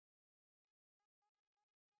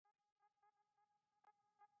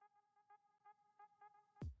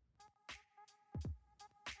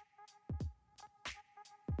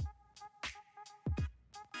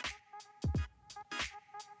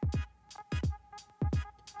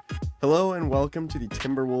Hello and welcome to the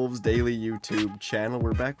Timberwolves Daily YouTube channel.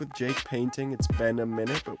 We're back with Jake Painting. It's been a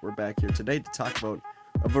minute, but we're back here today to talk about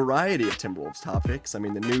a variety of Timberwolves topics. I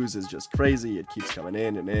mean, the news is just crazy. It keeps coming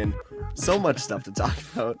in and in. So much stuff to talk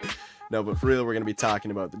about. No, but for real, we're going to be talking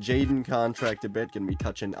about the Jaden contract a bit, going to be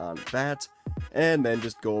touching on that, and then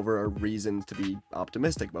just go over our reasons to be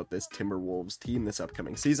optimistic about this Timberwolves team this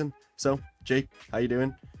upcoming season. So, Jake, how you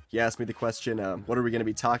doing? You asked me the question, what are we going to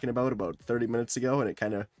be talking about 30 minutes ago, and it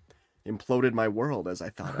kind of imploded my world as I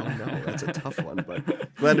thought, oh no, that's a tough one,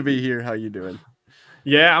 but glad to be here. How you doing?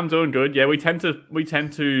 Yeah, I'm doing good. Yeah, we tend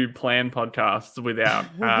to plan podcasts without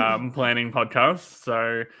planning podcasts.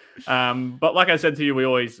 So, but like I said to you, we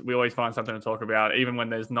always find something to talk about, even when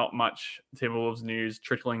there's not much Timberwolves news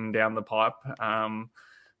trickling down the pipe.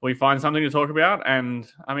 We find something to talk about,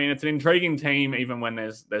 and I mean, it's an intriguing team, even when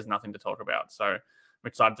there's nothing to talk about. So, I'm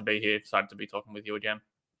excited to be here. Excited to be talking with you again.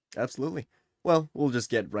 Absolutely. Well, we'll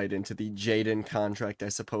just get right into the Jaden contract, I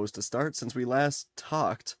suppose, to start. Since we last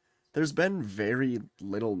talked, there's been very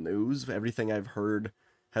little news. Everything I've heard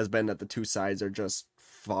has been that the two sides are just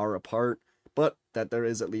far apart, but that there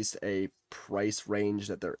is at least a price range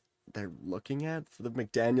that they're looking at for the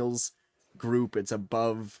McDaniels group. It's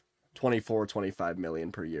above 24, 25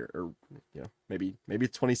 million per year, or maybe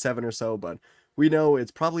 27 or so, but we know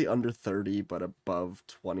it's probably under 30 but above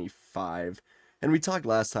 25. And we talked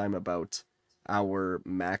last time about our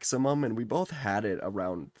maximum, and we both had it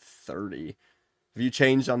around 30. Have you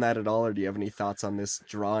changed on that at all, or do you have any thoughts on this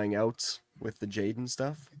drawing out with the Jaden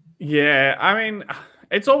stuff? Yeah, I mean,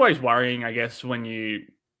 it's always worrying, I guess, when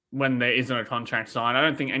there isn't a contract signed. I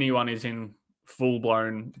don't think anyone is in full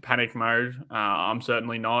blown panic mode. I'm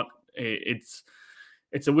certainly not. It's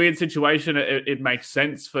a weird situation. It makes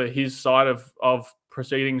sense for his side of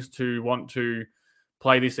proceedings to want to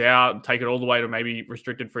play this out, take it all the way to maybe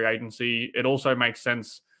restricted free agency. It also makes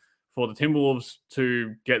sense for the Timberwolves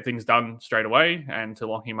to get things done straight away and to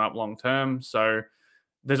lock him up long term. So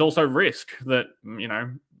there's also risk that,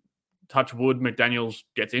 touch wood, McDaniels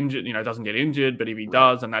gets injured, doesn't get injured, but if he Right.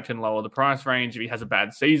 does, then that can lower the price range. If he has a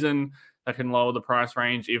bad season, that can lower the price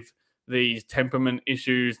range. If these temperament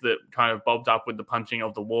issues that kind of bobbed up with the punching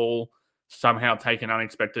of the wall somehow take an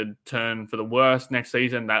unexpected turn for the worse next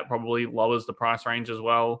season, that probably lowers the price range as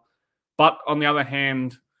well. But on the other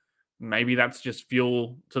hand, maybe that's just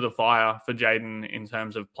fuel to the fire for Jaden in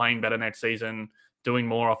terms of playing better next season, doing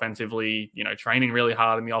more offensively, training really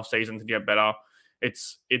hard in the offseason to get better.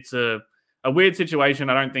 It's a weird situation.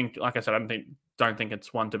 I don't think, like I said, don't think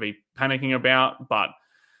it's one to be panicking about, but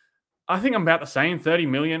I think I'm about the same. 30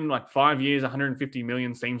 million, like 5 years, 150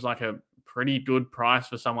 million seems like a pretty good price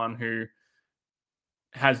for someone who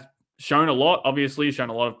has shown a lot, obviously, shown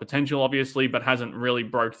a lot of potential, obviously, but hasn't really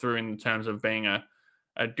broke through in terms of being a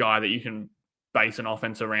guy that you can base an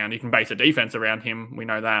offense around. You can base a defense around him. We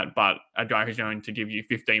know that, but a guy who's going to give you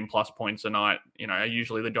 15 plus points a night, are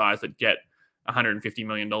usually the guys that get $150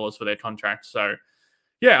 million for their contracts. So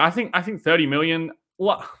yeah, I think 30 million,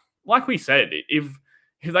 like we said, if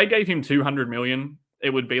they gave him 200 million, it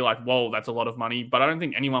would be like, whoa, that's a lot of money. But I don't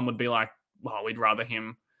think anyone would be like, well, we'd rather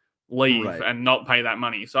him leave Right. and not pay that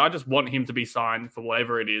money. So I just want him to be signed for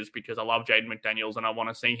whatever it is because I love Jaden McDaniels and I want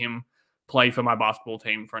to see him play for my basketball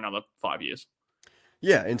team for another 5 years.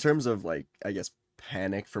 Yeah, in terms of like, I guess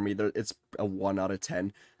panic for me, it's a 1 out of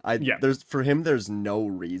 10. Yeah. There's no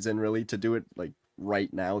reason really to do it like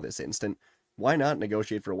right now, this instant. Why not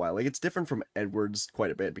negotiate for a while? Like, it's different from Edwards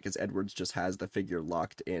quite a bit because Edwards just has the figure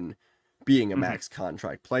locked in being a Mm-hmm. max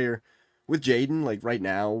contract player. With Jaden, like right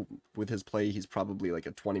now with his play, he's probably like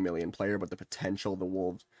a 20 million player, but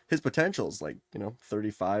his potential is like,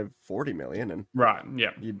 35, 40 million. And Right.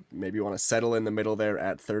 Yeah. you maybe want to settle in the middle there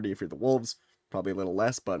at 30 if you're the Wolves, probably a little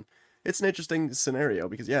less, but it's an interesting scenario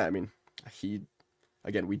because, yeah, I mean,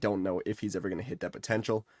 again, we don't know if he's ever going to hit that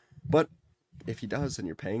potential, but if he does and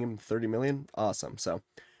you're paying him 30 million, awesome. So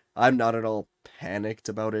I'm not at all panicked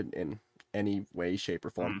about it in any way, shape,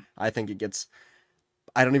 or form. Mm.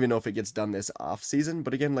 I don't even know if it gets done this off season,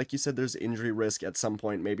 but again, like you said, there's injury risk at some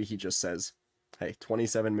point. Maybe he just says, hey,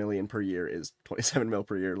 27 million per year is 27 mil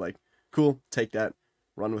per year. Like, cool, take that,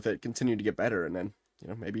 run with it, continue to get better, and then,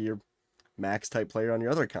 maybe you're max type player on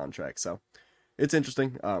your other contract. So it's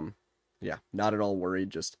interesting. Yeah, not at all worried.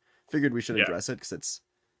 Just figured we should Yeah. address it because it's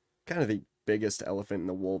kind of the biggest elephant in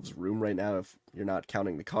the Wolves room right now. If you're not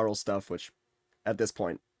counting the Carl stuff, which at this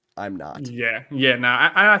point I'm not. Yeah. Yeah. No,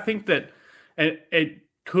 I think that it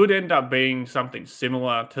could end up being something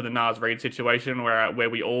similar to the Nas Reed situation where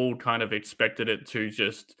we all kind of expected it to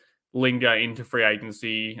just linger into free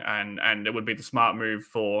agency and it would be the smart move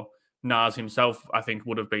for Nas himself, I think,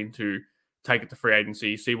 would have been to take it to free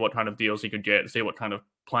agency, see what kind of deals he could get, see what kind of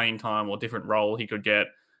playing time or different role he could get.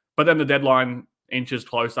 But then the deadline inches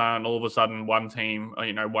closer, and all of a sudden, one team,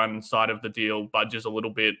 one side of the deal budges a little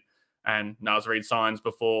bit, and Naz Reid signs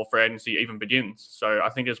before free agency even begins. So I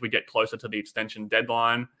think as we get closer to the extension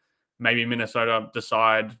deadline, maybe Minnesota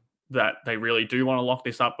decide that they really do want to lock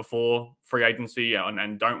this up before free agency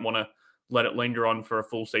and don't want to let it linger on for a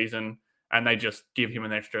full season, and they just give him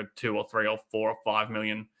an extra 2 or 3 or 4 or 5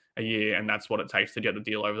 million a year, and that's what it takes to get the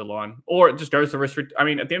deal over the line. Or it just goes to restrict. I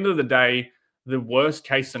mean, at the end of the day, the worst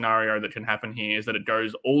case scenario that can happen here is that it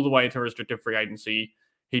goes all the way to restricted free agency.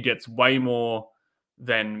 He gets way more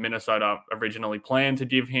than Minnesota originally planned to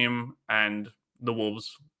give him, and the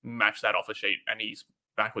Wolves match that offer sheet, and he's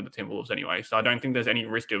back with the Timberwolves anyway. So I don't think there's any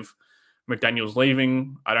risk of McDaniels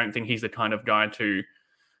leaving. I don't think he's the kind of guy to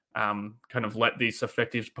kind of let this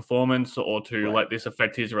affect his performance or to let this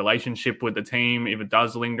affect his relationship with the team if it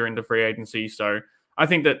does linger into free agency. So I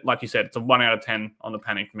think that, like you said, it's a 1 out of 10 on the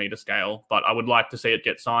panic meter scale, but I would like to see it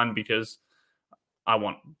get signed because I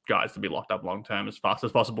want guys to be locked up long term as fast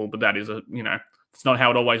as possible. But that is it's not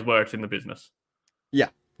how it always works in the business. Yeah,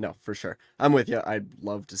 no, for sure. I'm with you. I'd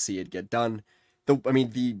love to see it get done.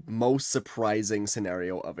 The most surprising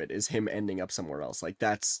scenario of it is him ending up somewhere else. Like,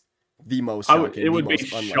 that's the most shocking. It would be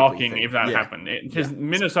shocking if that happened. Because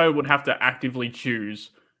Minnesota would have to actively choose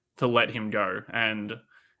to let him go. And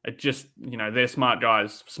it just, they're smart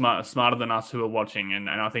guys, smarter than us who are watching. And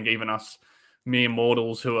I think even us mere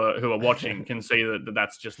mortals who are watching can see that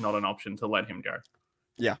that's just not an option to let him go.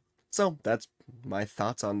 Yeah. So that's my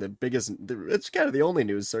thoughts on the biggest. It's kind of the only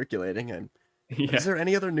news circulating. And is there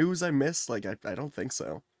any other news I missed? Like, I don't think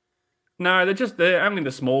so. No, they're only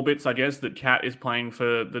the small bits, I guess. That Cat is playing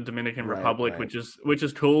for the Dominican Republic, which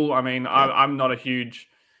is cool. I mean, I'm not a huge,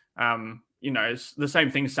 it's the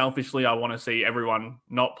same thing. Selfishly, I want to see everyone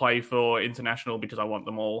not play for international because I want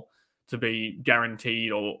them all to be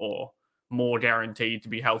guaranteed or more guaranteed to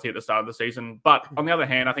be healthy at the start of the season. But on the other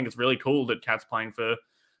hand, I think it's really cool that Cat's playing for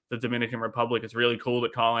the Dominican Republic. It's really cool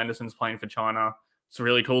that Kyle Anderson's playing for China. It's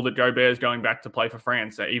really cool that Gobert's going back to play for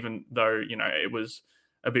France, even though, it was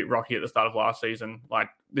a bit rocky at the start of last season. Like,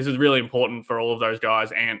 this is really important for all of those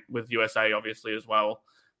guys, and with USA obviously as well.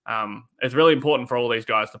 It's really important for all these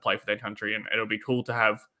guys to play for their country, and it'll be cool to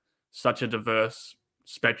have such a diverse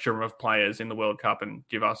spectrum of players in the World Cup and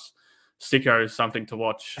give us sickos something to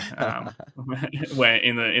watch where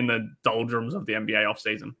in the doldrums of the NBA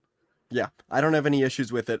offseason. Yeah, I don't have any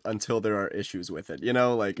issues with it until there are issues with it. Right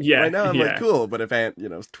now I'm like, cool, but if Ant,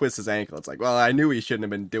 twists his ankle, it's like, well, I knew he shouldn't have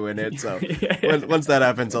been doing it. So once that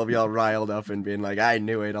happens, I'll be all riled up and being like, I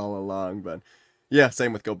knew it all along. But yeah,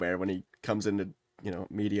 same with Gobert when he comes into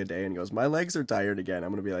media day and goes, my legs are tired again. I'm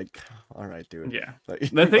gonna be like, all right, dude. Yeah.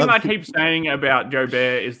 The thing I keep saying about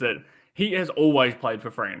Gobert is that he has always played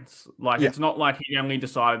for France. It's not like he only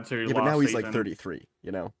decided to. Yeah, but now he's like 33.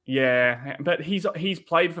 Yeah, but he's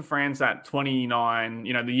played for France at 29.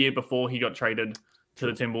 The year before he got traded to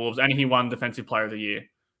the Timberwolves, and he won Defensive Player of the Year.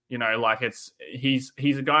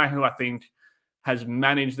 He's a guy who I think has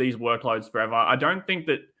managed these workloads forever. I don't think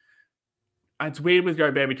that it's weird with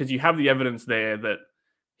Gobert because you have the evidence there that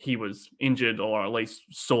he was injured or at least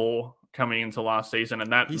sore coming into last season,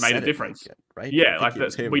 and that made a difference, right? Yeah,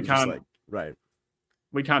 we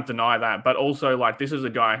can't deny that. But also, this is a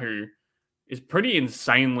guy who is pretty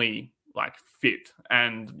insanely fit,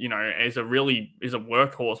 and is a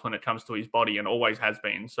workhorse when it comes to his body, and always has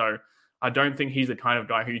been. So I don't think he's the kind of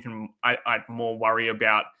guy who you can. I'd more worry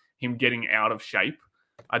about him getting out of shape.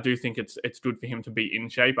 I do think it's good for him to be in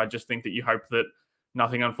shape. I just think that you hope that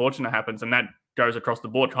nothing unfortunate happens, and that goes across the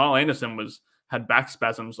board. Kyle Anderson had back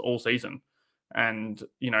spasms all season. And,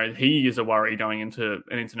 he is a worry going into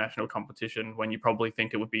an international competition when you probably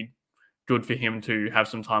think it would be good for him to have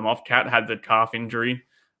some time off. Cat had the calf injury.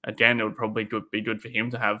 Again, it would probably be good for him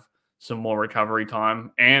to have some more recovery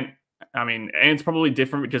time. Ant's probably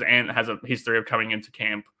different because Ant has a history of coming into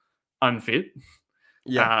camp unfit.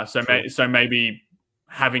 Yeah. So maybe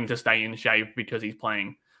having to stay in shape because he's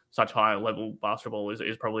playing such high level basketball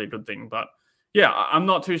is probably a good thing. But yeah, I'm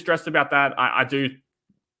not too stressed about that. I do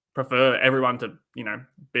prefer everyone to,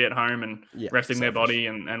 be at home and resting their body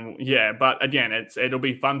and but again, it'll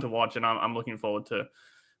be fun to watch, and I'm looking forward to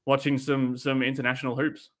watching some international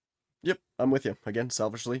hoops. Yep, I'm with you. Again,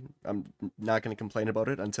 selfishly, I'm not going to complain about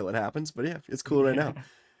it until it happens, but yeah, it's cool right now.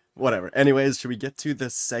 Whatever. Anyways, should we get to the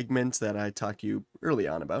segment that I talked to you early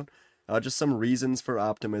on about? Just some reasons for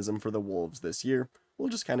optimism for the Wolves this year. We'll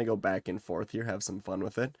just kind of go back and forth here, have some fun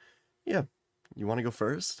with it. Yeah. You want to go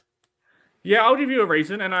first? Yeah, I'll give you a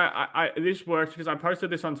reason, and this works because I posted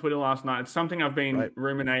this on Twitter last night. It's something I've been Right.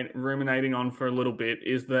 ruminating on for a little bit.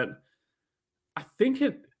 Is that I think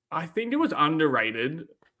it I think it was underrated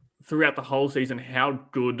throughout the whole season how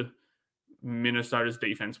good Minnesota's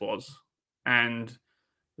defense was, and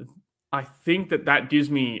I think that gives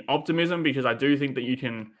me optimism because I do think that you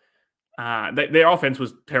can. Their offense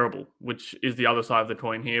was terrible, which is the other side of the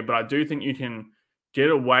coin here. But I do think you can get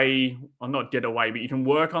away, or not get away, but you can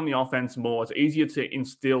work on the offense more. It's easier to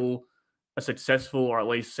instill a successful or at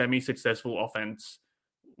least semi-successful offense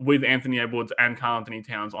with Anthony Edwards and Karl Anthony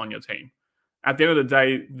Towns on your team. At the end of the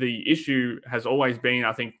day, the issue has always been,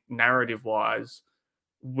 I think, narrative-wise,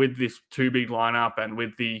 with this two big lineup and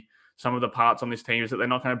with the some of the parts on this team is that they're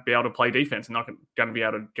not going to be able to play defense, and not going to be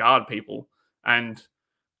able to guard people. And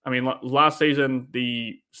I mean, last season,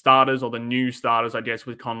 the starters or the new starters, I guess,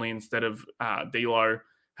 with Conley instead of D'Lo,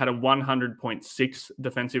 had a 100.6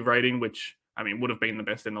 defensive rating, which, I mean, would have been the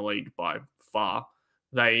best in the league by far.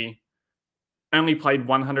 They only played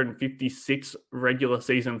 156 regular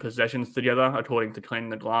season possessions together, according to Clean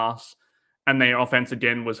the Glass. And their offense,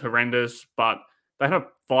 again, was horrendous, but they had a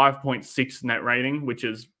 5.6 net rating, which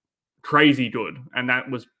is crazy good. And that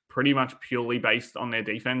was pretty much purely based on their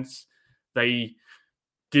defense. They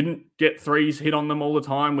didn't get threes hit on them all the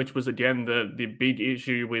time, which was, again, the big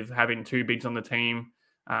issue with having two bigs on the team.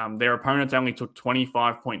 Their opponents only took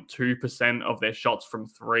 25.2% of their shots from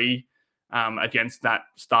three against that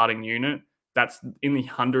starting unit. That's in the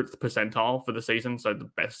 100th percentile for the season, so the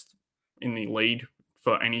best in the league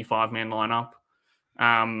for any five-man lineup.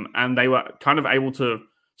 And they were kind of able to,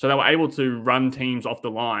 so they were able to run teams off the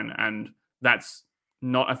line, and that's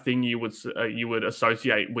not a thing you would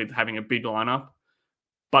associate with having a big lineup.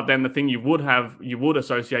 But then the thing you would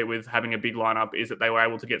associate with having a big lineup is that they were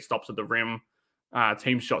able to get stops at the rim.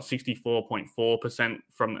 Teams shot 64.4%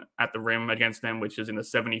 from at the rim against them, which is in the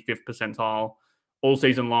 75th percentile. All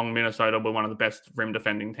season long, Minnesota were one of the best rim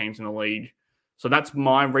defending teams in the league. So that's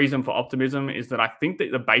my reason for optimism, is that I think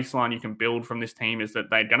that the baseline you can build from this team is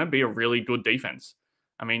that they're going to be a really good defense.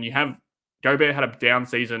 I mean, you have Gobert had a down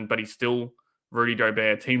season, but he's still Rudy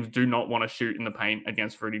Gobert. Teams do not want to shoot in the paint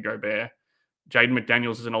against Rudy Gobert. Jaden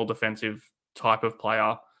McDaniels is an all defensive type of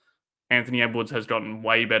player. Anthony Edwards has gotten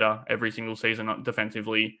way better every single season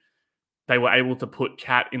defensively. They were able to put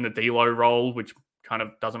Cat in the D'Lo role, which kind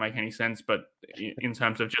of doesn't make any sense, but in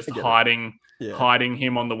terms of just hiding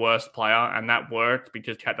him on the worst player, and that worked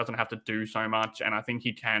because Cat doesn't have to do so much, and I think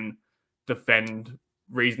he can defend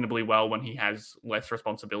reasonably well when he has less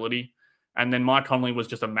responsibility. And then Mike Conley was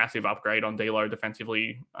just a massive upgrade on D'Lo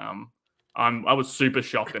defensively. I was super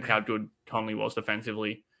shocked at how good Conley was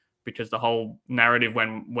defensively, because the whole narrative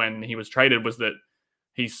when he was traded was that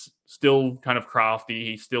he's still kind of crafty.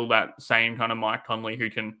 He's still that same kind of Mike Conley who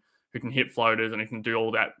can hit floaters and who can do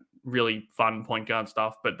all that really fun point guard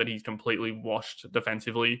stuff, but that he's completely washed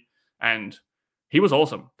defensively. And he was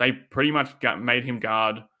awesome. They pretty much made him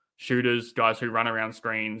guard shooters, guys who run around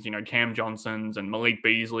screens, Cam Johnsons and Malik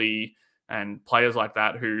Beasley and players like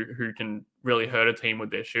that who can really hurt a team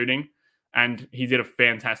with their shooting. And he did a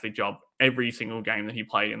fantastic job every single game that he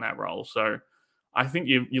played in that role. So I think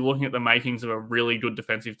you're looking at the makings of a really good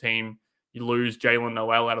defensive team. You lose Jalen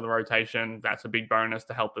Noel out of the rotation. That's a big bonus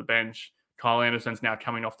to help the bench. Kyle Anderson's now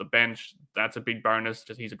coming off the bench. That's a big bonus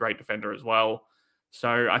because he's a great defender as well.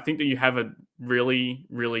 So I think that you have a really,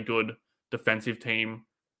 really good defensive team,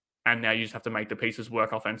 and now you just have to make the pieces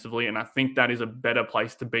work offensively. And I think that is a better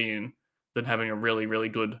place to be in than having a really, really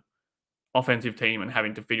good offensive team and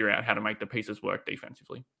having to figure out how to make the pieces work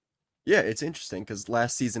defensively. Yeah, it's interesting because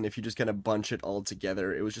last season, if you just kind of bunch it all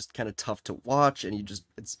together, it was just kind of tough to watch, and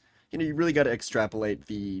you really got to extrapolate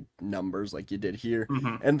the numbers like you did here.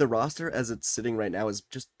 Mm-hmm. And the roster, as it's sitting right now, is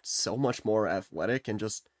just so much more athletic, and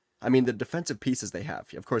just, I mean, the defensive pieces they have.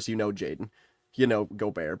 Of course, Jaden,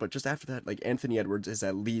 Gobert, but just after that, like Anthony Edwards is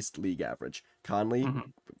at least league average. Conley Mm-hmm.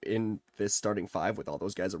 in this starting five with all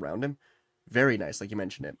those guys around him, very nice, like you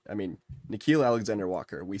mentioned it. I mean, Nickeil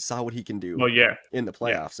Alexander-Walker, we saw what he can do Well, yeah. in the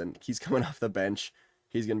playoffs, and he's coming off the bench.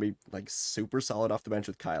 He's going to be like super solid off the bench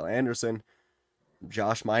with Kyle Anderson.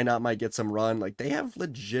 Josh Minot might get some run. Like, they have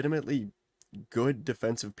legitimately good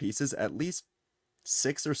defensive pieces, at least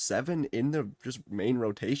 6 or 7 in the just main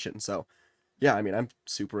rotation. So, yeah, I mean, I'm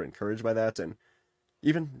super encouraged by that. And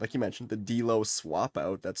even, like you mentioned, the D'Lo swap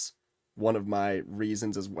out, that's one of my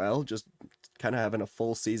reasons as well. Just kind of having a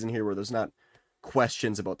full season here where there's not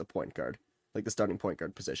questions about the point guard, like the starting point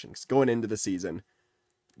guard position. 'Cause going into the season,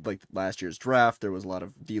 like last year's draft, there was a lot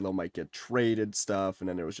of D'Lo might get traded stuff, and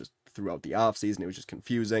then there was just throughout the offseason, it was just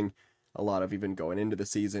confusing. A lot of even going into the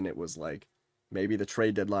season, it was like maybe the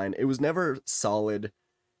trade deadline. It was never solid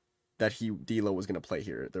that D'Lo was going to play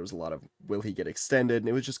here. There was a lot of will he get extended, and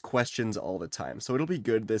it was just questions all the time. So it'll be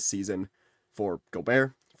good this season for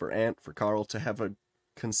Gobert, for Ant, for Carl to have a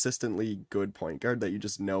consistently good point guard that you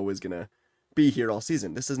just know is going to be here all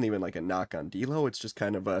season. This isn't even like a knock on D'Lo. It's just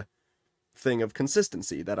kind of a thing of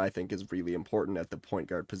consistency that I think is really important at the point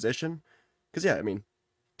guard position. Because yeah, I mean,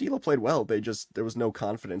 D'Lo played well. There was no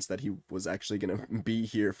confidence that he was actually going to be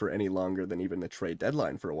here for any longer than even the trade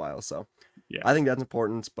deadline for a while. So Yeah. I think that's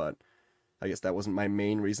important, but I guess that wasn't my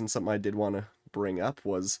main reason. Something I did want to bring up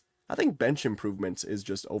was I think bench improvement is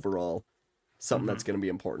just overall something that's going to be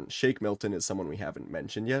important. Shake Milton is someone we haven't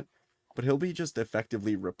mentioned yet, but he'll be just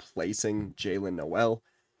effectively replacing Jalen Noel.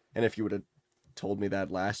 And if you would have told me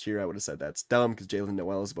that last year, I would have said that's dumb because Jalen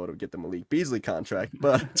Noel is about to get the Malik Beasley contract,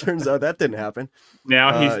 but turns out that didn't happen.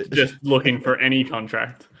 Now he's just looking for any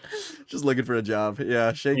contract. Just looking for a job.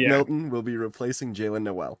 Yeah, Shake Yeah. Milton will be replacing Jalen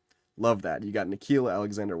Noel. Love that. You got Nikhil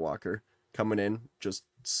Alexander-Walker coming in, just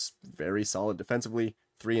very solid defensively,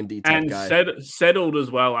 3-and-D type And guy. settled as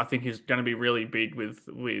well, I think is going to be really big with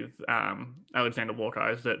Alexander Walker.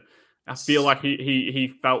 Is that I feel like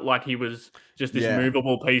he felt like he was just this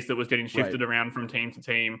movable piece that was getting shifted around from team to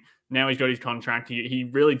team. Now he's got his contract. He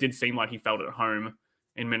really did seem like he felt at home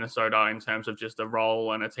in Minnesota in terms of just a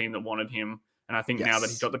role and a team that wanted him. And I think now that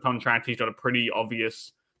he's got the contract, he's got a pretty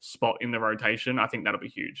obvious spot in the rotation. I think that'll be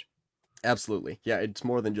huge. Absolutely. Yeah, it's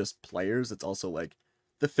more than just players. It's also like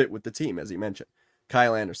the fit with the team, as you mentioned.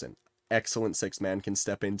 Kyle Anderson, excellent sixth man, can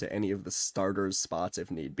step into any of the starters' spots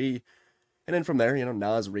if need be. And then from there,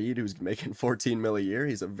 Naz Reid, who's making $14 million a year,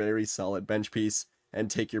 he's a very solid bench piece. And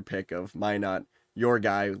take your pick of your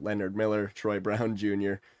guy, Leonard Miller, Troy Brown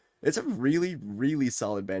Jr. It's a really, really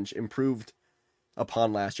solid bench, improved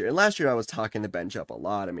upon last year. And last year I was talking the bench up a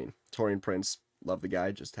lot. I mean, Taurean Prince, love the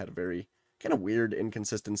guy, just had a very kind of weird,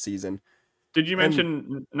 inconsistent season. Did you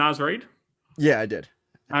mention Naz Reid? Yeah, I did.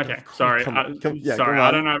 Okay, sorry. Sorry, I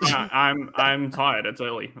don't know. I'm tired. It's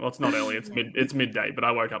early. Well, it's not early. It's midday, but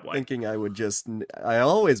I woke up late. Thinking I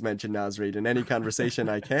always mention Naz Reid in any conversation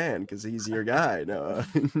I can because he's your guy. No,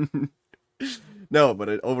 no,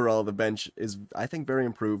 but overall the bench is, I think, very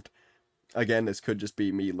improved. Again, this could just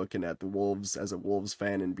be me looking at the Wolves as a Wolves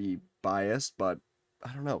fan and be biased, but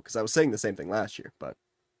I don't know because I was saying the same thing last year. But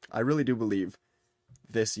I really do believe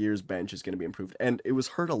this year's bench is going to be improved, and it was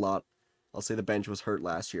hurt a lot. I'll say the bench was hurt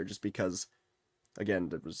last year just because, again,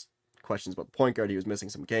 there was questions about the point guard. He was missing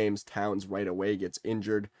some games. Towns right away gets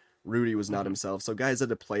injured. Rudy was not himself. So guys had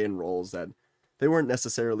to play in roles that they weren't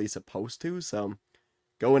necessarily supposed to. So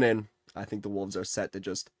going in, I think the Wolves are set to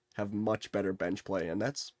just have much better bench play, and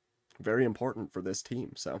that's very important for this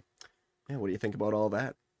team. So, yeah, what do you think about all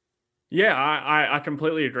that? Yeah, I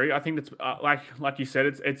completely agree. I think it's like you said,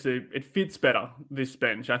 it fits better, this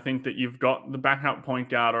bench. I think that you've got the backup point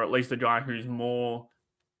guard, or at least a guy who's more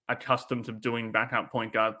accustomed to doing backup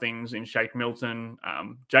point guard things in Shake Milton.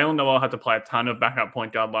 Jalen Noel had to play a ton of backup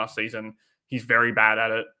point guard last season. He's very bad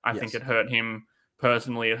at it. I think it hurt him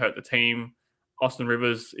personally. It hurt the team. Austin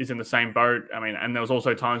Rivers is in the same boat. I mean, and there was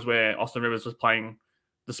also times where Austin Rivers was playing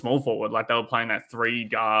the small forward, like they were playing that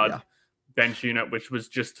 3-guard bench unit, which was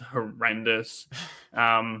just horrendous.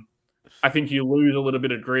 I think you lose a little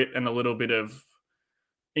bit of grit and a little bit of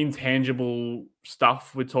intangible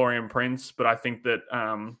stuff with Taurean Prince, but I think that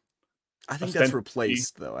I think that's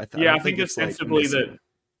replaced though. I think ostensibly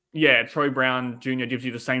Troy Brown Jr. gives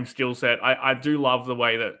you the same skill set. I do love the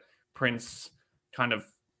way that Prince kind of,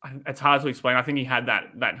 it's hard to explain. I think he had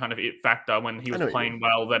that kind of it factor when he was playing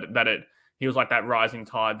well, he was like that rising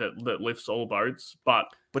tide that lifts all boats. But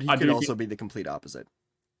he could also be the complete opposite.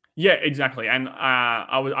 Yeah, exactly. And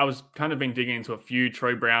I was kind of been digging into a few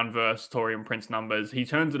Troy Brown versus Taurean Prince numbers. He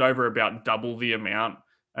turns it over about double the amount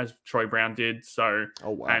as Troy Brown did. So,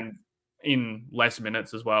 and in less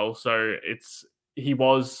minutes as well. So he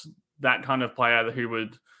was that kind of player who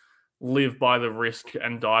would live by the risk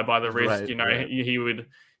and die by the risk.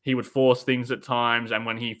 He would force things at times, and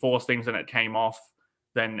when he forced things and it came off,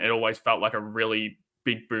 then it always felt like a really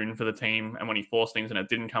big boon for the team. And when he forced things and it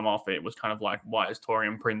didn't come off, it was kind of like, why is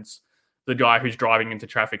Taurean Prince the guy who's driving into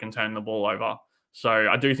traffic and turning the ball over? So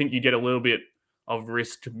I do think you get a little bit of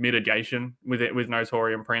risk mitigation with it with no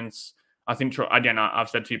Taurean Prince. I think, again, I've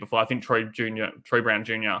said to you before, I think Troy Brown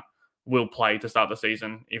Jr. will play to start the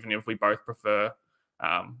season, even if we both prefer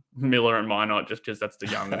Miller and Minot, just because that's the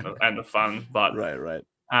young and the fun. But right.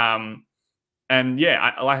 And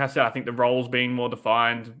yeah, like I said, I think the role's being more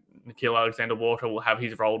defined. Nikhil Alexander-Walker will have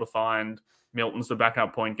his role defined. Milton's the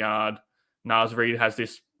backup point guard. Naz Reid has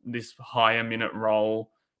this higher minute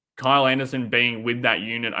role. Kyle Anderson being with that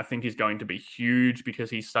unit, I think is going to be huge because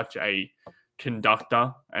he's such a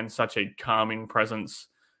conductor and such a calming presence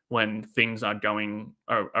when things are going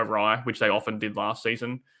awry, which they often did last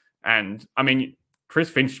season. And I mean, Chris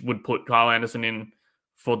Finch would put Kyle Anderson in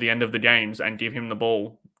for the end of the games and give him the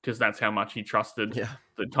ball because that's how much he trusted Yeah.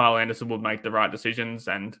 that Kyle Anderson would make the right decisions,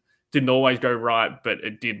 and didn't always go right, but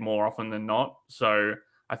it did more often than not. So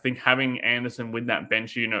I think having Anderson with that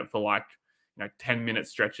bench unit for like 10-minute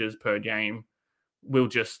stretches per game will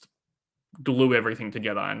just glue everything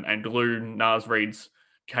together and glue Naz Reid's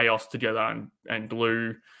chaos together and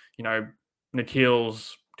glue,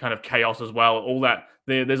 Nikhil's kind of chaos as well. All that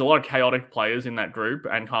there's a lot of chaotic players in that group,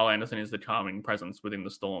 and Kyle Anderson is the calming presence within the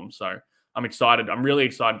Storm. So I'm excited. I'm really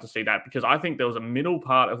excited to see that because I think there was a middle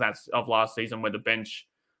part of last season where the bench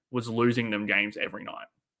was losing them games every night.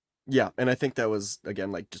 Yeah, and I think that was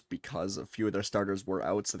again like just because a few of their starters were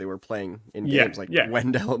out, so they were playing in Yeah, games like yeah,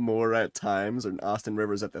 Wendell Moore at times and Austin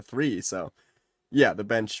Rivers at the three. So yeah, the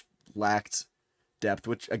bench lacked depth,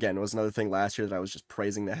 which again was another thing last year that I was just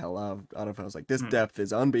praising the hell out of. I was like, this depth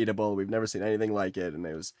is unbeatable. We've never seen anything like it, and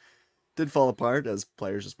it did fall apart as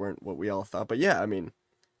players just weren't what we all thought. But yeah, I mean,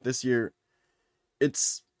 this year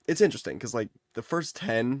it's interesting because like the first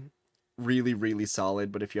 10 really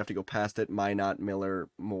solid, but if you have to go past it, Minot, Miller,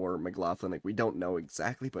 Moore, McLaughlin, like we don't know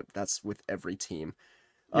exactly, but that's with every team.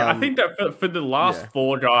 yeah. I Um, think that for the last yeah,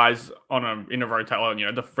 four guys in a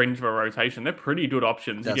rotation, the fringe of a rotation, they're pretty good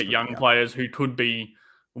options. You that's get pretty, young yeah, players who could be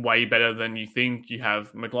way better than you think. You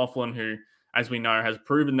have McLaughlin, who, as we know, has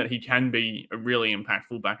proven that he can be a really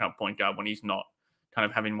impactful backup point guard when he's not kind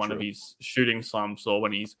of having one of true. his shooting slumps or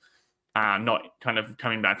when he's not kind of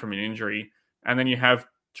coming back from an injury. And then you have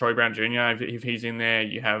Troy Brown Jr. If he's in there.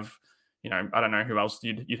 You have, I don't know who else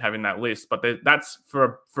you'd have in that list, but that's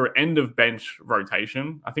for end of bench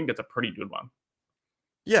rotation. I think that's a pretty good one.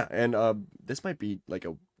 Yeah, and this might be like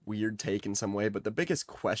a weird take in some way, but the biggest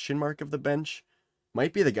question mark of the bench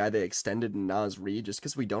might be the guy they extended in Nas Reed, just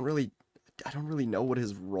because I don't really know what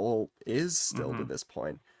his role is still to Mm-hmm. this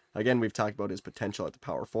point. Again, we've talked about his potential at the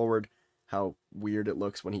power forward, how weird it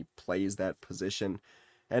looks when he plays that position,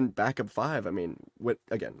 and backup five. I mean,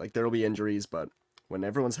 again, like there will be injuries, but when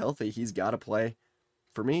everyone's healthy, he's got to play.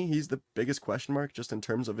 For me, he's the biggest question mark just in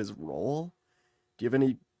terms of his role. Do you have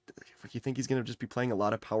any? Do you think he's going to just be playing a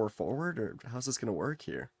lot of power forward, or how's this going to work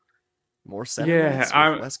here? More center Yeah, minutes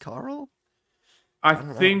with Wes Carl? I I don't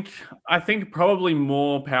know. think I think probably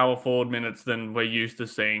more power forward minutes than we're used to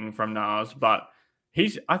seeing from Nas, but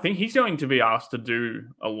I think he's going to be asked to do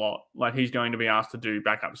a lot. Like he's going to be asked to do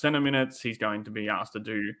backup center minutes, he's going to be asked to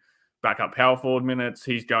do backup power forward minutes,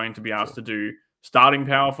 he's going to be asked True. to do starting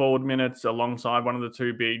power forward minutes alongside one of the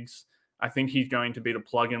two bigs. I think he's going to be the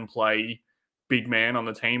plug and play big man on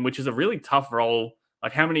the team, which is a really tough role.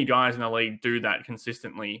 Like how many guys in the league do that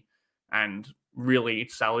consistently and really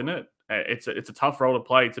excel in it? It's a tough role to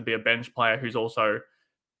play to be a bench player who's also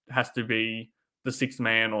has to be the sixth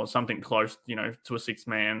man or something close, to a sixth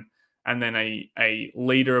man, and then a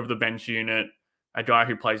leader of the bench unit, a guy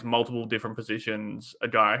who plays multiple different positions, a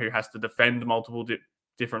guy who has to defend multiple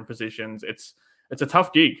different positions. It's a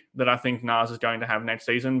tough gig that I think Nas is going to have next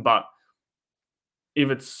season. But if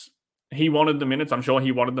it's he wanted the minutes, I'm sure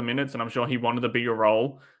he wanted the minutes, and I'm sure he wanted a bigger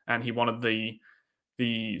role, and he wanted the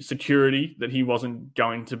security that he wasn't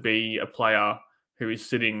going to be a player who is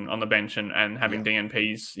sitting on the bench and having Yeah.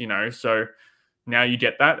 DNPs. So now you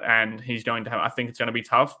get that, and he's going to have. I think it's going to be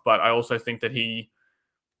tough, but I also think that he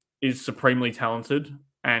is supremely talented,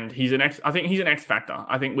 and he's an X. I think he's an X factor.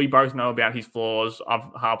 I think we both know about his flaws. I've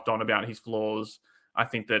harped on about his flaws. I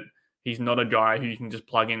think that he's not a guy who you can just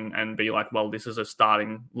plug in and be like, well, this is a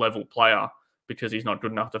starting level player because he's not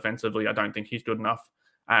good enough defensively. I don't think he's good enough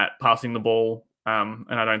at passing the ball, and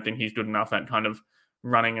I don't think he's good enough at kind of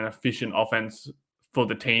running an efficient offense for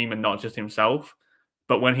the team and not just himself.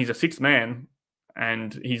 But when he's a sixth man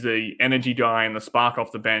and he's the energy guy and the spark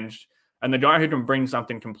off the bench, and the guy who can bring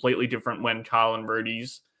something completely different when Carl and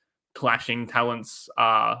Rudy's clashing talents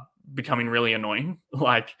are becoming really annoying.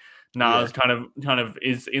 Like Yeah. Nas kind of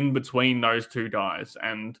is in between those two guys,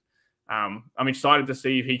 and I'm excited to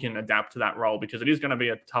see if he can adapt to that role because it is going to be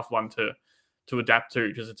a tough one to adapt to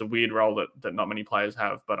because it's a weird role that not many players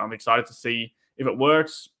have. But I'm excited to see if it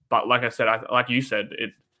works. But like I said, like you said,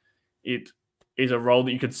 it is a role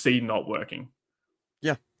that you could see not working.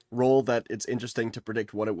 Yeah. Role that it's interesting to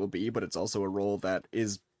predict what it will be, but it's also a role that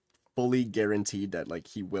is fully guaranteed that like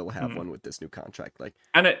he will have Mm. one with this new contract. Like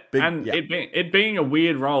And it big, and yeah, it being a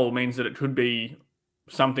weird role means that it could be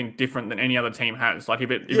something different than any other team has. Like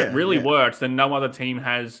if it yeah, really yeah, works, then no other team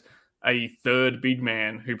has a third big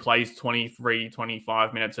man who plays 23,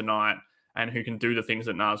 25 minutes a night and who can do the things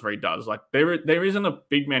that Naz Reid does. Like there isn't a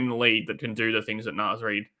big man in the league that can do the things that Naz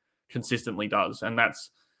Reid consistently does. And that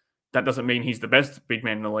doesn't mean he's the best big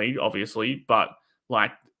man in the league, obviously, but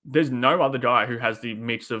like there's no other guy who has the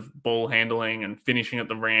mix of ball handling and finishing at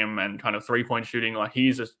the rim and kind of 3-point shooting. Like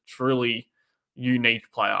he's a truly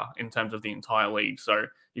unique player in terms of the entire league. So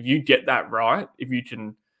if you get that right, if you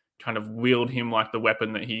can kind of wield him like the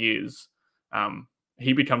weapon that he is,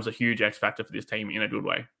 he becomes a huge X factor for this team in a good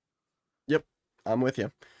way. Yep, I'm with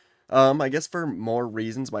you. I guess for more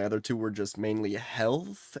reasons, my other two were just mainly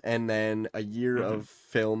health, and then a year of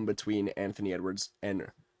film between Anthony Edwards and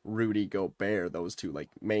Rudy Gobert. Those two, like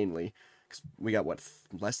mainly, 'cause we got what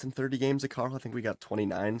less than 30 games of Carl. I think we got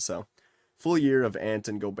 29. So full year of Ant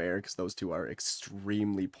and Gobert, because those two are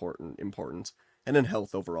extremely important, and then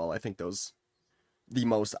health overall. I think those the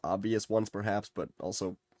most obvious ones, perhaps, but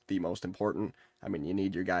also the most important. I mean, you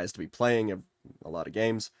need your guys to be playing a lot of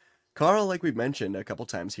games. Carl, like we've mentioned a couple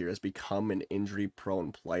times here, has become an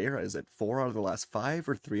injury-prone player. Is it 4 out of the last 5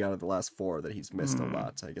 or 3 out of the last 4 that he's missed a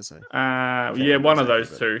lot? I guess yeah, one of those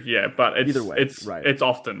exactly, two. Yeah, but either way, right? It's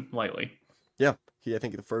often lately. Yeah, I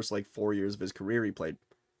think the first like 4 years of his career, he played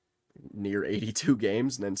near 82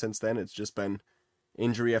 games, and then since then it's just been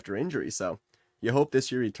injury after injury. So you hope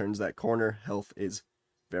this year he turns that corner. Health is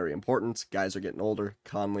very important. Guys are getting older.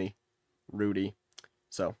 Conley, Rudy.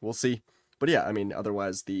 So we'll see. But yeah, I mean,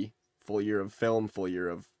 otherwise the full year of film, full year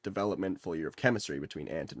of development, full year of chemistry between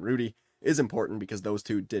Ant and Rudy is important because those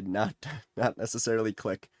two did not necessarily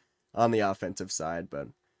click on the offensive side. But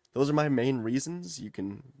those are my main reasons. You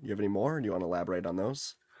have any more? Or do you want to elaborate on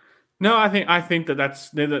those? No, I think that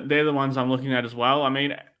they're the ones I'm looking at as well. I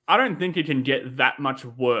mean, I don't think it can get that much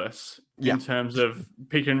worse Yeah. in terms of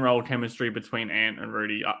pick and roll chemistry between Ant and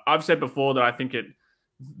Rudy. I've said before that I think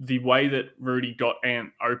the way that Rudy got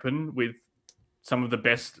Ant open with some of the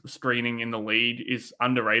best screening in the league is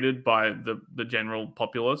underrated by the general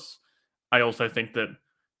populace. I also think that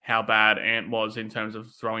how bad Ant was in terms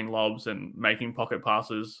of throwing lobs and making pocket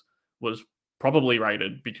passes was probably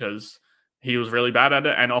rated because he was really bad at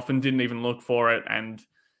it and often didn't even look for it. And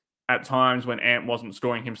at times when Ant wasn't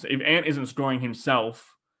scoring himself, if Ant isn't scoring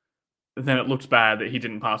himself, then it looks bad that he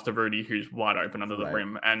didn't pass to Rudy, who's wide open under the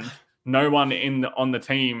rim. And no one on the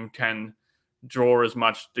team can draw as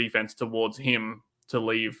much defense towards him to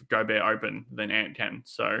leave Gobert open than Ant can.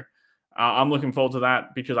 So I'm looking forward to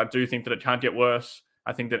that because I do think that it can't get worse.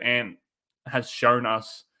 I think that Ant has shown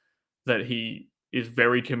us that he is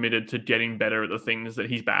very committed to getting better at the things that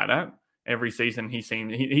he's bad at. Every season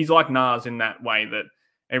he's like Nas in that way that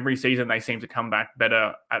every season they seem to come back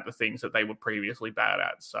better at the things that they were previously bad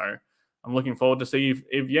at. So I'm looking forward to see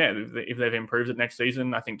if they've improved it next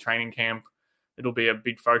season. I think training camp, it'll be a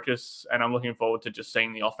big focus, and I'm looking forward to just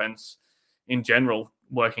seeing the offense in general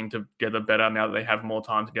working together better now that they have more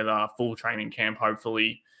time together, full training camp,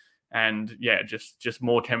 hopefully. And yeah, just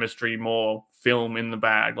more chemistry, more film in the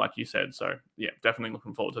bag, like you said. So yeah, definitely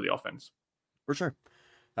looking forward to the offense. For sure.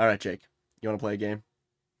 All right, Jake, you want to play a game?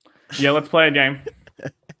 Yeah, let's play a game.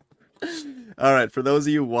 All right, for those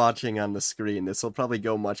of you watching on the screen, this will probably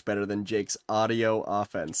go much better than Jake's audio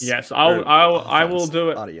offense. Yes, I will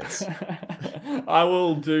do it. Audience. I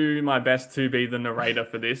will do my best to be the narrator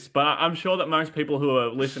for this, but I'm sure that most people who are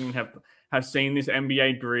listening have seen this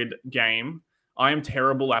NBA grid game. I am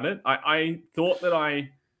terrible at it. I thought that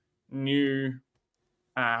I knew,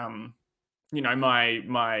 my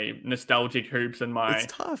nostalgic hoops and my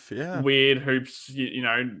it's tough, yeah. weird hoops,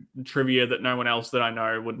 trivia that no one else that I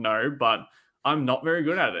know would know, but I'm not very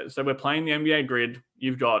good at it. So we're playing the NBA grid.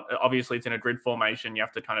 You've got, obviously it's in a grid formation. You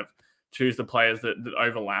have to kind of choose the players that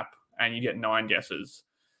overlap and you get 9 guesses.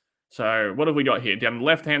 So what have we got here? Down the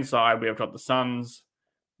left-hand side, we have got the Suns,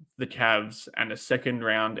 the Cavs, and a second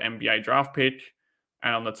round NBA draft pick.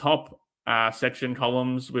 And on the top section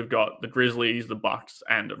columns, we've got the Grizzlies, the Bucks,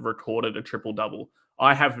 and recorded a triple-double.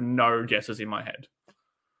 I have no guesses in my head.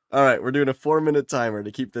 All right, we're doing a 4-minute timer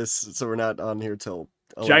to keep this so we're not on here till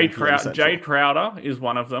Jade Crowder is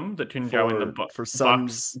one of them that can go in the for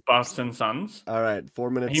Suns. Bucks and Suns. All right, 4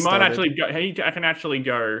 minutes. He might actually go. He can actually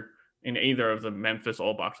go in either of the Memphis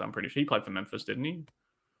or Bucks. I'm pretty sure he played for Memphis, didn't he?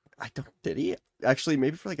 Did he? Actually,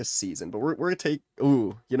 maybe for like a season. But we're gonna take.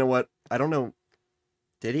 Ooh, you know what? I don't know.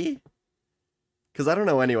 Did he? Because I don't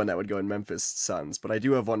know anyone that would go in Memphis Suns, but I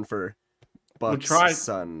do have one for Bucks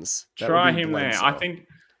Suns. Try him there. I think.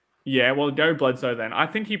 Yeah, well, go Bledsoe then. I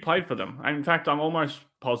think he played for them. In fact, I'm almost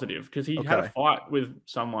positive because he had a fight with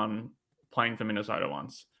someone playing for Minnesota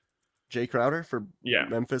once. Jay Crowder for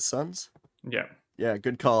Memphis Suns? Yeah. Yeah,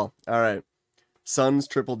 good call. All right. Suns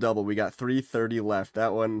triple double. We got 330 left.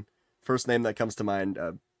 That one, first name that comes to mind.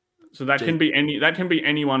 So that J- can be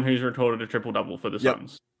anyone who's recorded a triple double for the yep,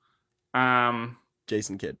 Suns.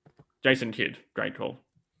 Jason Kidd. Jason Kidd, great call.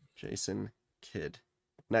 Jason Kidd.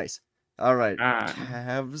 Nice. All right. Um,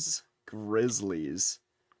 Cavs, Grizzlies.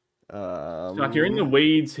 so like you're in the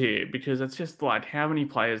weeds here because it's just like how many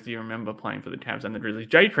players do you remember playing for the Cavs and the Grizzlies?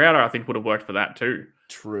 Jay Crowder, I think, would have worked for that too.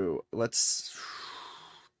 True. We'll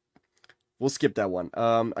skip that one.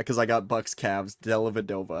 Because I got Bucks, Cavs,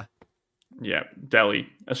 Dellavedova. Yeah, Delhi,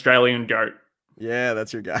 Australian goat. Yeah,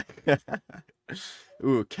 that's your guy.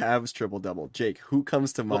 Ooh, Cavs triple double. Jake, who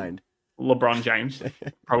comes to mind? LeBron James,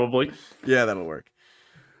 probably. Yeah, that'll work.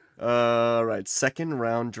 All right, second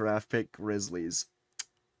round draft pick Grizzlies.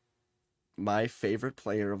 My favorite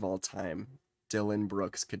player of all time, Dylan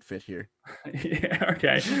Brooks, could fit here. Yeah,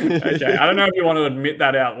 okay. I don't know if you want to admit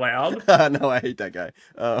that out loud. No, I hate that guy.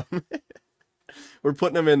 We're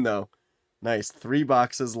putting him in though. Nice. 3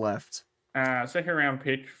 boxes left. Second round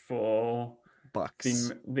pick for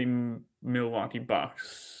Bucks. the Milwaukee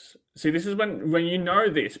Bucks. See, this is when you know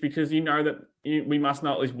this because you know that we must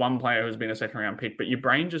know at least one player who's been a second round pick, but your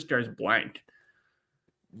brain just goes blank.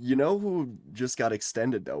 You know who just got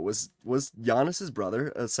extended though? Was Giannis's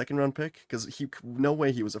brother a second round pick? Because no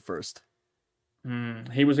way he was a first.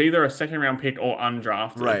 He was either a second round pick or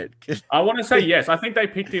undrafted. Right. I want to say yes. I think they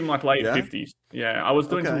picked him like late Yeah? 50s. Yeah, I was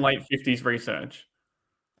doing some late 50s research.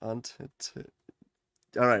 All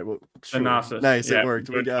right. Well, sure. Narcissus. Nice. Yeah, It worked.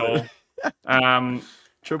 We got call. it.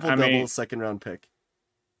 Triple double second round pick.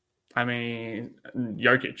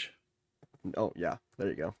 Jokic. Oh yeah, there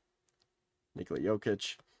you go. Nikola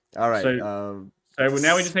Jokic. All right. So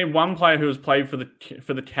now we just need one player who has played for the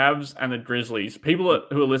Cavs and the Grizzlies. People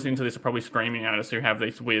who are listening to this are probably screaming at us who have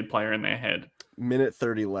this weird player in their head. Minute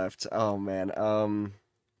 30 left. Oh man.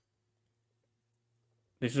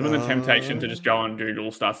 This is when the temptation to just go on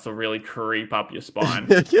Google starts to really creep up your spine.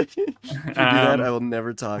 If you do that, I will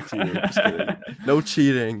never talk to you. Just kidding. No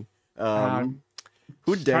cheating.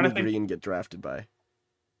 Who'd Danny Green get drafted by?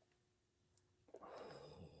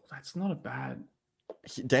 That's not a bad.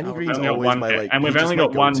 Danny Green's always my like, and we've only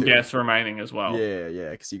got one guess remaining as well.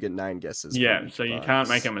 Yeah, because you get 9 guesses. Yeah, so you can't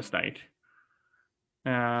make a mistake.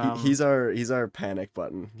 He's our panic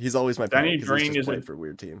button. He's always my Danny panic Green is played for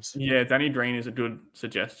weird teams. Yeah, Danny Green is a good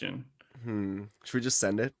suggestion. Should we just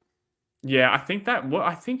send it? Yeah, I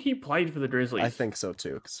think he played for the Grizzlies. I think so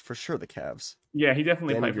too, because for sure the Cavs. Yeah, he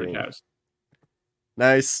definitely played for the Cavs.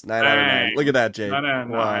 Nice, 9 out of 9. Look at that, Jake. 9 out of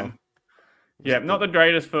 9. Wow. Yeah, not the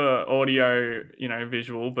greatest for audio,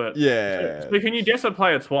 visual, but yeah. So can you guess a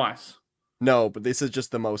player twice? No, but this is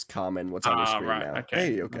just the most common. What's on your screen now? Okay.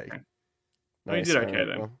 Hey, okay. Nice. We did okay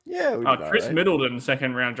then. Well, yeah, we did Chris right. Middleton,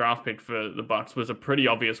 second round draft pick for the Bucks, was a pretty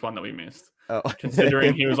obvious one that we missed. Oh.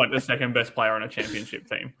 Considering he was like the second best player on a championship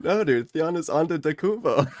team. No, dude, Giannis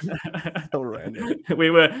Antetokounmpo. So random.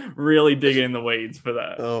 We were really digging in the weeds for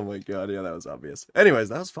that. Oh my god, yeah, that was obvious. Anyways,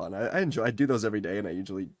 that was fun. I enjoy. I do those every day, and I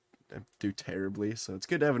usually do terribly. So it's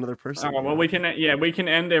good to have another person. Well, we can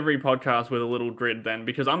end every podcast with a little grid then,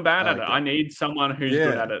 because I'm bad at it. I need someone who's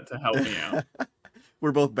good at it to help me out.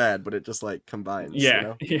 We're both bad, but it just like combines.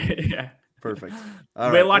 Yeah, yeah. Perfect.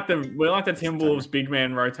 We're like the Timberwolves big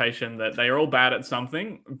man rotation that they are all bad at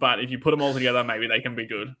something, but if you put them all together, maybe they can be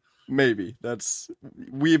good. Maybe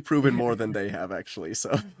we've proven more than they have actually.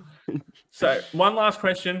 So one last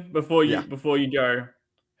question before you go.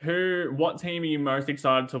 What team are you most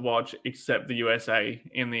excited to watch except the USA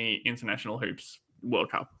in the International Hoops World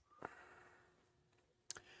Cup?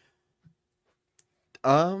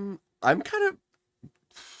 I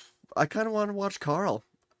kind of want to watch Carl.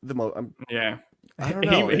 I don't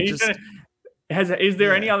know. Is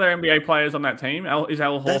there any other NBA players on that team? Is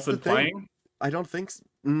Al Horford playing? I don't think so.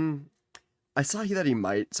 I saw that he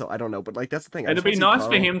might, so I don't know. But like that's the thing. It'd be nice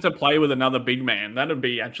for him to play with another big man. That'd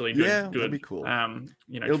be actually good. Yeah, that'd be cool.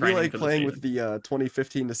 It'll be like playing with the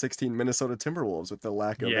 2015-16 Minnesota Timberwolves with the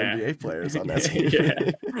lack of NBA players on that team.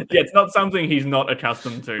 Yeah, it's not something he's not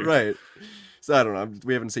accustomed to. Right. So I don't know.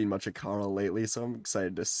 We haven't seen much of Carl lately, so I'm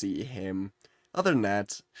excited to see him. Other than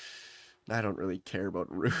that, I don't really care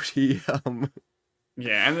about Rudy.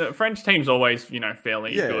 Yeah, and the French team's always,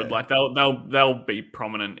 fairly good. Like they'll be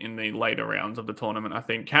prominent in the later rounds of the tournament. I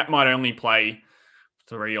think Cat might only play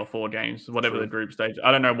 3 or 4 games, whatever the group stage.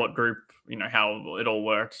 I don't know what group, how it all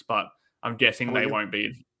works, but I'm guessing they won't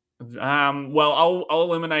be. Well, I'll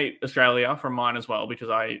eliminate Australia from mine as well because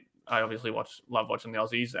I obviously love watching the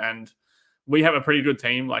Aussies, and we have a pretty good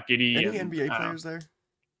team like Giddy. Any NBA players there?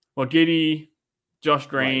 Well, Giddy, Josh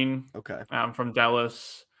Green, okay, from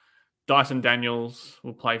Dallas. Dyson Daniels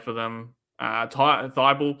will play for them.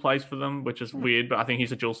 Thibault plays for them, which is weird, but I think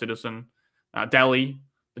he's a dual citizen. Daly,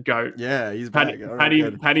 the GOAT. Yeah, he's back. All right,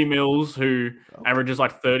 good. Paddy Mills, who Okay. averages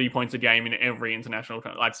like 30 points a game in every international.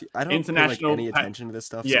 Like See, I don't international, pay like any attention to this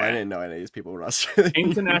stuff, so yeah. I didn't know any of these people were Australian.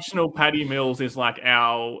 International Paddy Mills is like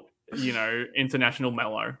our, international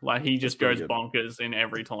Mellow. Like he just goes bonkers in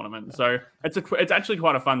every tournament. Yeah. So it's actually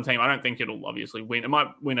quite a fun team. I don't think it'll obviously win. It might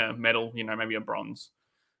win a medal, maybe a bronze,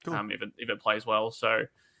 cool. If it plays well. So,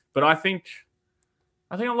 but I think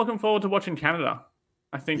I'm looking forward to watching Canada.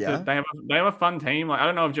 I think that they have a fun team. Like I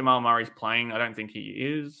don't know if Jamal Murray's playing. I don't think he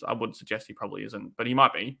is. I would suggest he probably isn't, but he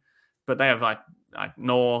might be. But they have like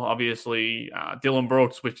Noor, obviously, Dylan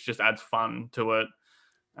Brooks, which just adds fun to it.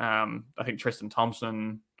 I think Tristan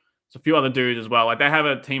Thompson. There's a few other dudes as well. Like they have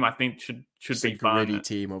a team I think should be fun. A gritty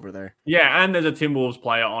team over there. Yeah, and there's a Timberwolves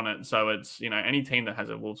player on it, so it's any team that has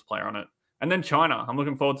a Wolves player on it. And then China. I'm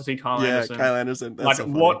looking forward to see Kyle Anderson. Yeah, Kyle Anderson. That's like, so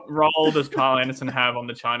what role does Kyle Anderson have on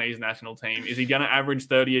the Chinese national team? Is he going to average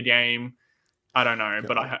 30 a game? I don't know.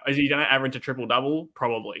 But is he going to average a triple-double?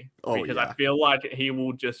 Probably. Because I feel like he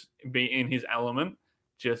will just be in his element,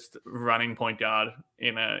 just running point guard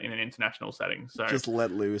in an international setting. So just let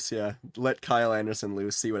loose, yeah. Let Kyle Anderson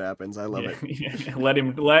loose. See what happens. I love it. Yeah.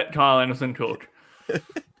 Let Kyle Anderson cook.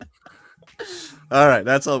 All right,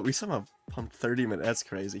 that's all. We somehow pumped 30 minutes. That's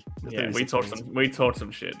crazy. Yeah, we talked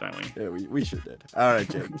some shit, don't we? Yeah, we sure did. All right,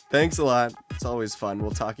 Jake. Thanks a lot. It's always fun.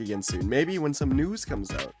 We'll talk again soon. Maybe when some news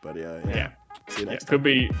comes out. But yeah. See you next time.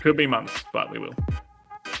 Could be months, but we will.